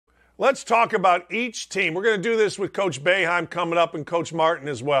Let's talk about each team. We're going to do this with Coach Boeheim coming up and Coach Martin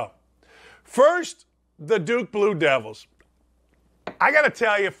as well. First, the Duke Blue Devils. I got to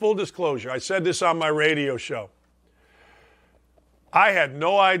tell you, full disclosure, I said this on my radio show. I had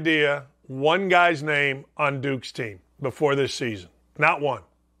no idea one guy's name on Duke's team before this season. Not one.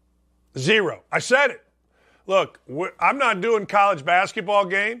 Zero. I said it. Look, I'm not doing college basketball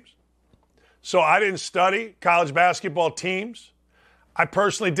games, so I didn't study college basketball teams. I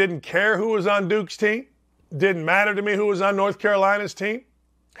personally didn't care who was on Duke's team. Didn't matter to me who was on North Carolina's team.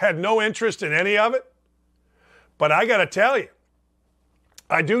 Had no interest in any of it. But I got to tell you,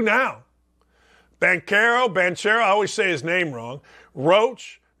 I do now. Banchero, I always say his name wrong.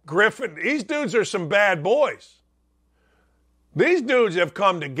 Roach, Griffin, these dudes are some bad boys. These dudes have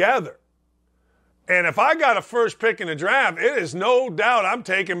come together. And if I got a first pick in the draft, it is no doubt I'm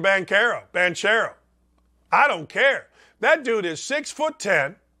taking Banchero. I don't care. That dude is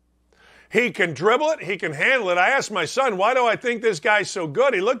 6'10". He can dribble it. He can handle it. I asked my son, why do I think this guy's so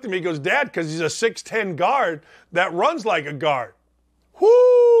good? He looked at me and goes, Dad, because he's a 6'10" guard that runs like a guard.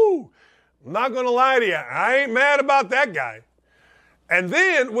 Whoo! I'm not going to lie to you. I ain't mad about that guy. And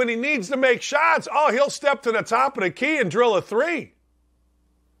then when he needs to make shots, he'll step to the top of the key and drill a three.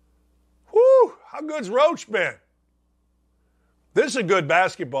 Whoo! How good's Roach been? This is a good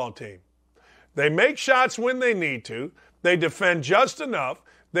basketball team. They make shots when they need to. They defend just enough.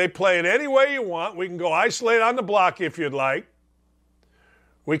 They play it any way you want. We can go isolate on the block if you'd like.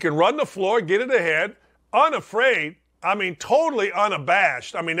 We can run the floor, get it ahead, unafraid. Totally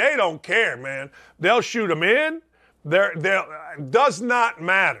unabashed. They don't care, man. They'll shoot them in. Does not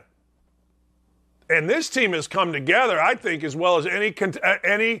matter. And this team has come together, I think, as well as any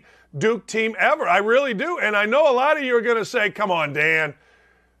Duke team ever. I really do. And I know a lot of you are going to say, come on, Dan,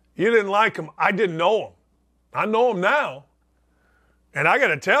 you didn't like him. I didn't know him. I know him now. And I got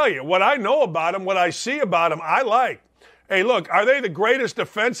to tell you, what I know about him, what I see about him, I like. Hey, look, are they the greatest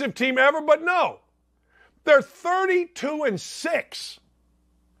defensive team ever? But no. They're 32-6.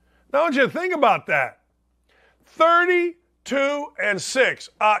 Now, I want you to think about that.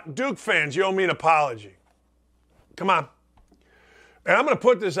 32-6. Duke fans, you owe me an apology. Come on. And I'm going to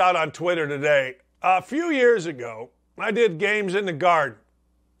put this out on Twitter today. A few years ago, I did games in the Garden.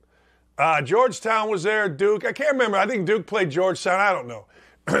 Georgetown was there, Duke. I can't remember. I think Duke played Georgetown. I don't know.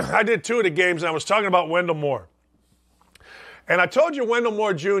 I did two of the games, and I was talking about Wendell Moore. And I told you Wendell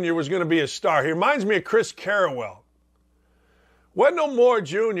Moore Jr. was going to be a star. He reminds me of Chris Carrawell. Wendell Moore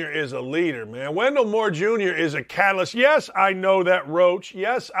Jr. is a leader, man. Wendell Moore Jr. is a catalyst. Yes, I know that Roach.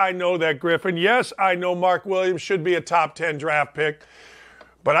 Yes, I know that Griffin. Yes, I know Mark Williams should be a top 10 draft pick.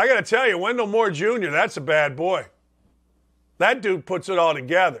 But I got to tell you, Wendell Moore Jr., that's a bad boy. That dude puts it all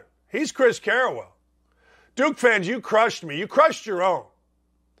together. He's Chris Carrawell. Duke fans, you crushed me. You crushed your own.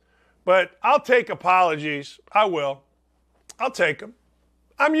 But I'll take apologies. I will. I'll take them.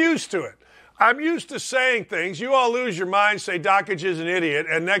 I'm used to it. I'm used to saying things. You all lose your mind, say Dakich is an idiot,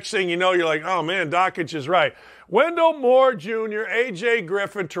 and next thing you know, you're like, oh, man, Dakich is right. Wendell Moore Jr., A.J.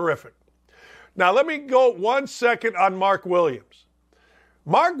 Griffin, terrific. Now, let me go 1 second on Mark Williams.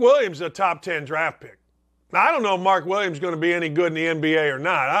 Mark Williams is a top 10 draft pick. Now, I don't know if Mark Williams is going to be any good in the NBA or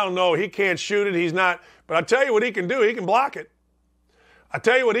not. I don't know. He can't shoot it. He's not. But I'll tell you what he can do. He can block it. I'll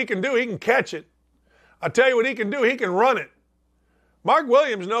tell you what he can do. He can catch it. I'll tell you what he can do. He can run it. Mark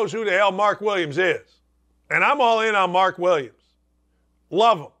Williams knows who the hell Mark Williams is. And I'm all in on Mark Williams.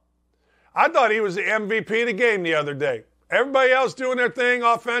 Love him. I thought he was the MVP of the game the other day. Everybody else doing their thing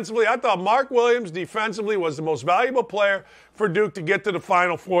offensively. I thought Mark Williams defensively was the most valuable player for Duke to get to the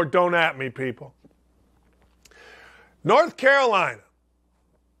Final Four. Don't at me, people. North Carolina,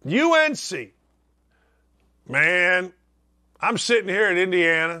 UNC. Man, I'm sitting here in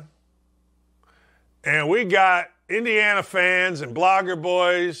Indiana, and we got Indiana fans and blogger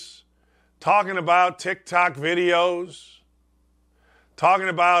boys talking about TikTok videos, talking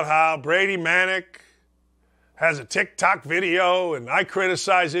about how Brady Manick has a TikTok video and I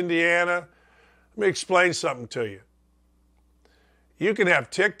criticize Indiana. Let me explain something to you. You can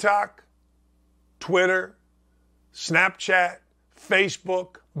have TikTok, Twitter, Snapchat,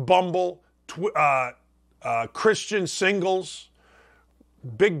 Facebook, Bumble, Christian Singles,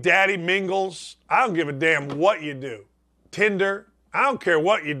 Big Daddy Mingles. I don't give a damn what you do. Tinder. I don't care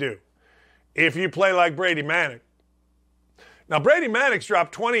what you do. If you play like Brady Manick. Now, Brady Manick's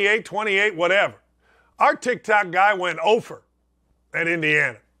dropped 28, whatever. Our TikTok guy went over at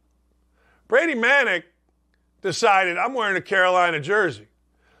Indiana. Brady Manick decided, I'm wearing a Carolina jersey.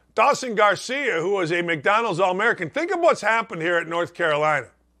 Dawson Garcia, who was a McDonald's All-American, think of what's happened here at North Carolina.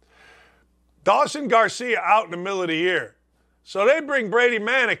 Dawson Garcia out in the middle of the year So they bring Brady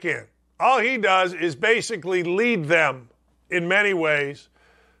Manick in. All he does is basically lead them in many ways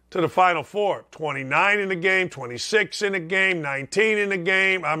to the Final Four. 29 in the game, 26 in the game, 19 in the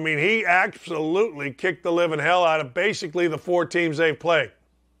game. I mean, he absolutely kicked the living hell out of basically the 4 teams they've played.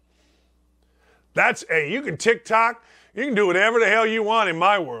 You can TikTok, you can do whatever the hell you want in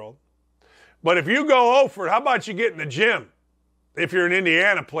my world. But if you go over it, how about you get in the gym if you're an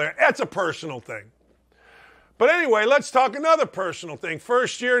Indiana player? That's a personal thing. But anyway, let's talk another personal thing.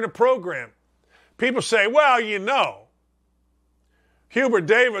 First year in the program. People say, well, Hubert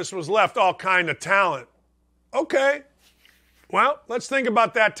Davis was left all kind of talent. Okay. Well, let's think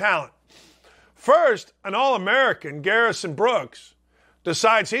about that talent. First, an All-American, Garrison Brooks,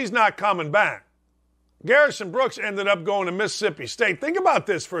 decides he's not coming back. Garrison Brooks ended up going to Mississippi State. Think about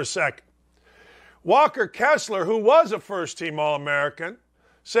this for a second. Walker Kessler, who was a first-team All-American,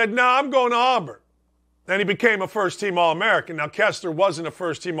 said, no, I'm going to Auburn. And he became a first-team All-American. Now, Kessler wasn't a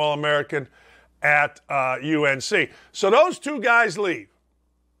first-team All-American at UNC. So those 2 guys leave.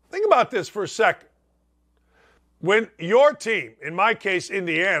 Think about this for a second. When your team, in my case,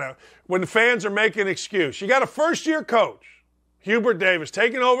 Indiana, when the fans are making an excuse, you got a first-year coach, Hubert Davis,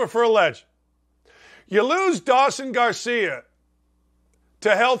 taking over for a legend. You lose Dawson Garcia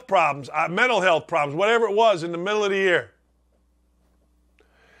to health problems, mental health problems, whatever it was in the middle of the year.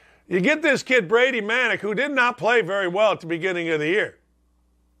 You get this kid, Brady Manick, who did not play very well at the beginning of the year.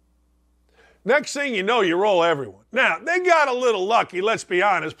 Next thing you know, you roll everyone. Now, they got a little lucky, let's be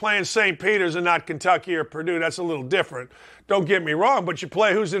honest. Playing St. Peter's and not Kentucky or Purdue, that's a little different. Don't get me wrong, but you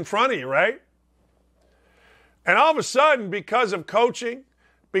play who's in front of you, right? And all of a sudden, because of coaching,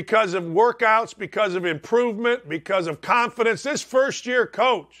 because of workouts, because of improvement, because of confidence, this first-year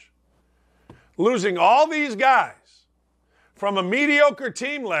coach, losing all these guys from a mediocre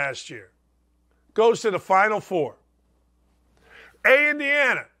team last year, goes to the Final Four.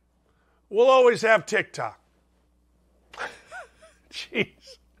 Indiana will always have TikTok.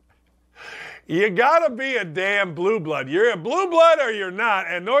 Jeez. You got to be a damn blue blood. You're a blue blood or you're not,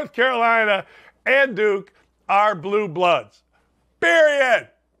 and North Carolina and Duke are blue bloods. Period.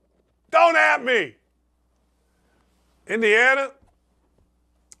 Don't at me. Indiana,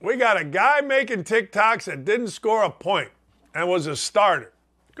 we got a guy making TikToks that didn't score a point and was a starter.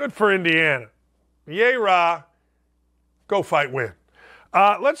 Good for Indiana. Yay, rah. Go fight, win.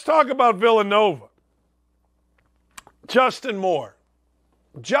 Let's talk about Villanova. Justin Moore.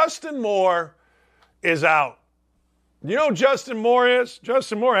 Justin Moore is out. You know who Justin Moore is?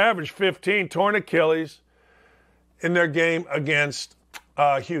 Justin Moore averaged 15, torn Achilles in their game against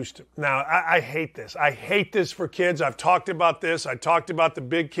Houston. Now, I hate this. I hate this for kids. I've talked about this. I talked about the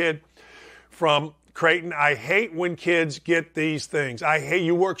big kid from Creighton. I hate when kids get these things. I hate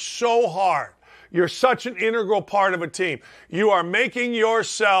you work so hard. You're such an integral part of a team. You are making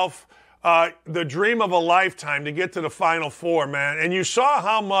yourself the dream of a lifetime to get to the Final Four, man. And you saw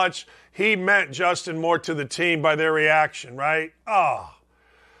how much he meant, Justin Moore, to the team by their reaction, right? Oh,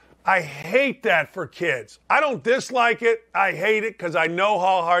 I hate that for kids. I don't dislike it. I hate it because I know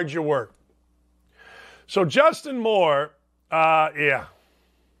how hard you work. So Justin Moore, yeah.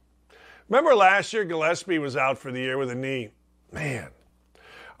 Remember last year Gillespie was out for the year with a knee? Man.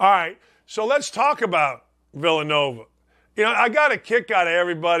 All right, so let's talk about Villanova. You know, I got a kick out of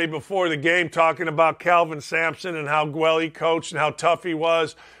everybody before the game talking about Calvin Sampson and how well he coached and how tough he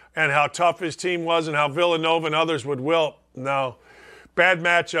was and how tough his team was and how Villanova and others would wilt. No. Bad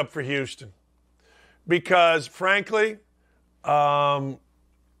matchup for Houston. Because, frankly,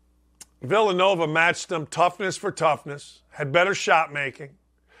 Villanova matched them toughness for toughness, had better shot making,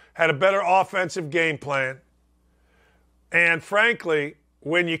 had a better offensive game plan. And, frankly,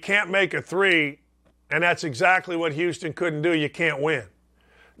 when you can't make a three, and that's exactly what Houston couldn't do, you can't win.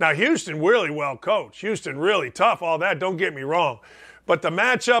 Now, Houston really well coached. Houston really tough, all that, don't get me wrong. But the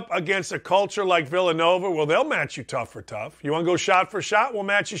matchup against a culture like Villanova, well, they'll match you tough for tough. You want to go shot for shot? We'll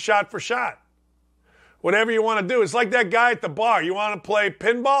match you shot for shot. Whatever you want to do. It's like that guy at the bar. You want to play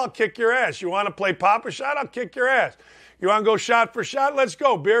pinball? I'll kick your ass. You want to play Pop-A-Shot? I'll kick your ass. You want to go shot for shot? Let's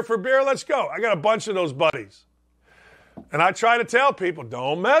go. Beer for beer? Let's go. I got a bunch of those buddies. And I try to tell people,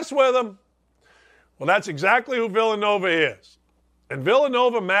 don't mess with them. Well, that's exactly who Villanova is. And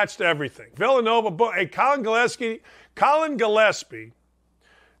Villanova matched everything. Villanova, hey, Colin Gillespie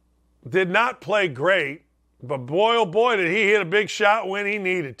did not play great, but boy, oh boy, did he hit a big shot when he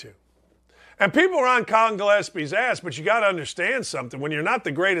needed to. And people are on Colin Gillespie's ass, but you got to understand something. When you're not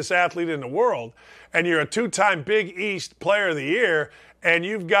the greatest athlete in the world and you're a two-time Big East Player of the Year and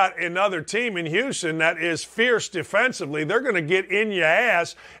you've got another team in Houston that is fierce defensively, they're going to get in your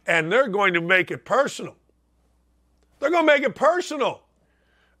ass and they're going to make it personal. They're going to make it personal.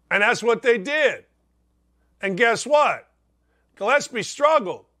 And that's what they did. And guess what? Gillespie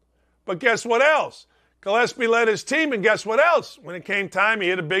struggled. But guess what else? Gillespie led his team, and guess what else? When it came time, he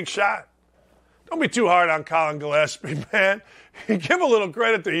hit a big shot. Don't be too hard on Colin Gillespie, man. Give a little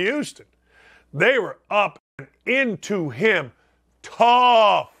credit to Houston. They were up and into him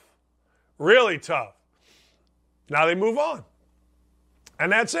tough. Really tough. Now they move on.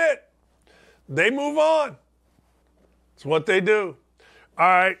 And that's it. They move on. It's what they do. All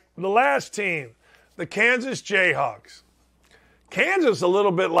right, the last team, the Kansas Jayhawks. Kansas, a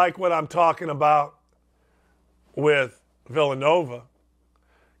little bit like what I'm talking about with Villanova.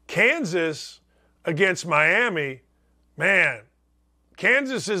 Kansas against Miami, man,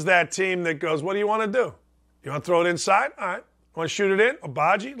 Kansas is that team that goes, what do you want to do? You want to throw it inside? All right. Want to shoot it in?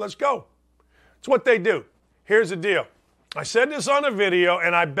 Abaji? Let's go. It's what they do. Here's the deal. I said this on a video,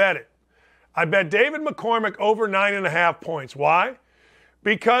 and I bet it. I bet David McCormick over 9.5 points. Why?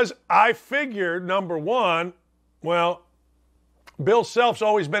 Because I figured, number one, well, Bill Self's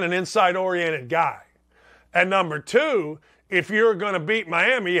always been an inside-oriented guy. And number two, if you're going to beat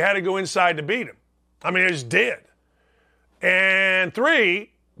Miami, you had to go inside to beat him. I mean, it just did. And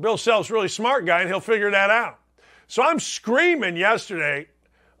three, Bill Self's a really smart guy, and he'll figure that out. So I'm screaming yesterday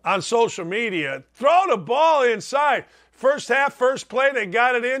on social media, throw the ball inside. First half, first play, they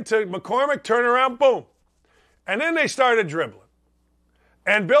got it into McCormick, turn around, boom. And then they started dribbling.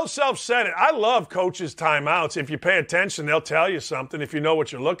 And Bill Self said it. I love coaches' timeouts. If you pay attention, they'll tell you something if you know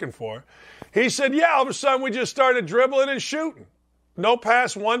what you're looking for. He said, yeah, all of a sudden we just started dribbling and shooting. No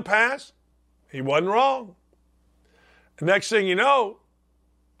pass, one pass. He wasn't wrong. The next thing you know,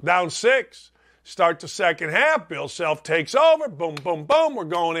 down 6. Start the second half. Bill Self takes over. Boom, boom, boom. We're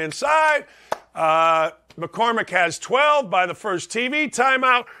going inside. McCormick has 12 by the first TV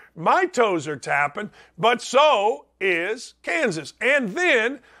timeout. My toes are tapping, but so is Kansas. And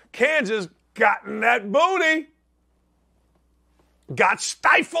then Kansas got in that booty. Got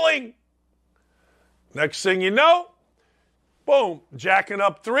stifling. Next thing you know, boom, jacking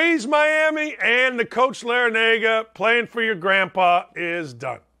up threes, Miami, and the coach Larinaga playing for your grandpa is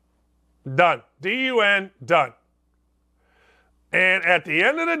done. Done. D-U-N, done. And at the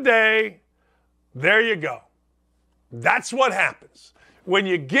end of the day, there you go. That's what happens. When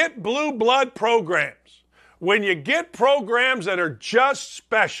you get blue blood programs, when you get programs that are just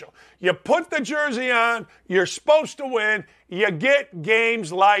special, you put the jersey on, you're supposed to win, you get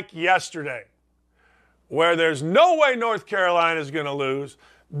games like yesterday, where there's no way North Carolina's going to lose,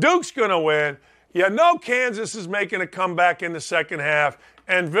 Duke's going to win, you know Kansas is making a comeback in the second half,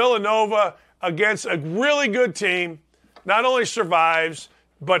 and Villanova against a really good team not only survives,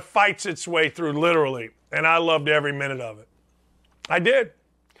 but fights its way through literally. And I loved every minute of it. I did.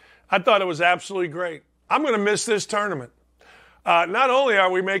 I thought it was absolutely great. I'm going to miss this tournament. Not only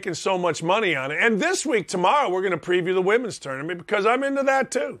are we making so much money on it, and this week, tomorrow, we're going to preview the women's tournament because I'm into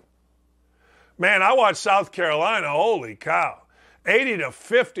that too. Man, I watched South Carolina. Holy cow.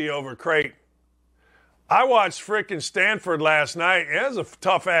 80-50 over Creighton. I watched frickin' Stanford last night. It was a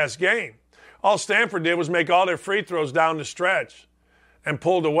tough-ass game. All Stanford did was make all their free throws down the stretch and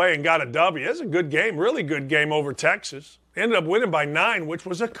pulled away and got a W. It was a good game, really good game over Texas. Ended up winning by 9, which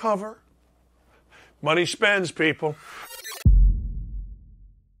was a cover. Money spends, people.